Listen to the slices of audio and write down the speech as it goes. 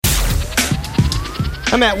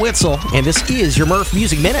I'm Matt Witzel, and this is your Merf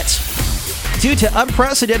Music Minutes. Due to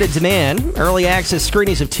unprecedented demand, early access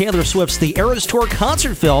screenings of Taylor Swift's The Eras Tour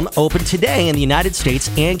concert film opened today in the United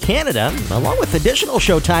States and Canada, along with additional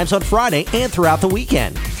showtimes on Friday and throughout the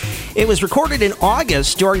weekend. It was recorded in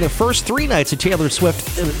August during the first 3 nights that Taylor Swift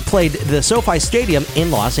played the SoFi Stadium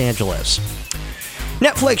in Los Angeles.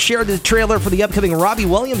 Netflix shared the trailer for the upcoming Robbie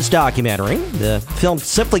Williams documentary. The film,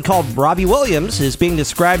 simply called Robbie Williams, is being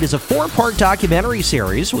described as a 4-part documentary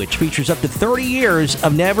series, which features up to 30 years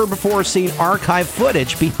of never-before-seen archive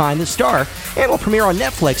footage behind the star, and will premiere on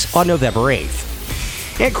Netflix on November 8th.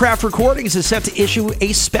 Handcraft Recordings is set to issue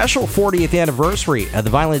a special 40th anniversary of the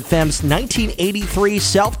Violent Femmes' 1983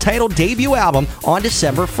 self-titled debut album on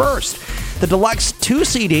December 1st. The deluxe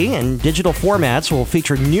 2-CD and digital formats will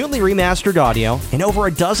feature newly remastered audio and over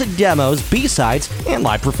a dozen demos, B-sides, and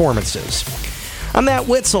live performances. I'm Matt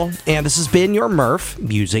Witzel, and this has been your Merf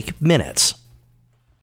Music Minutes.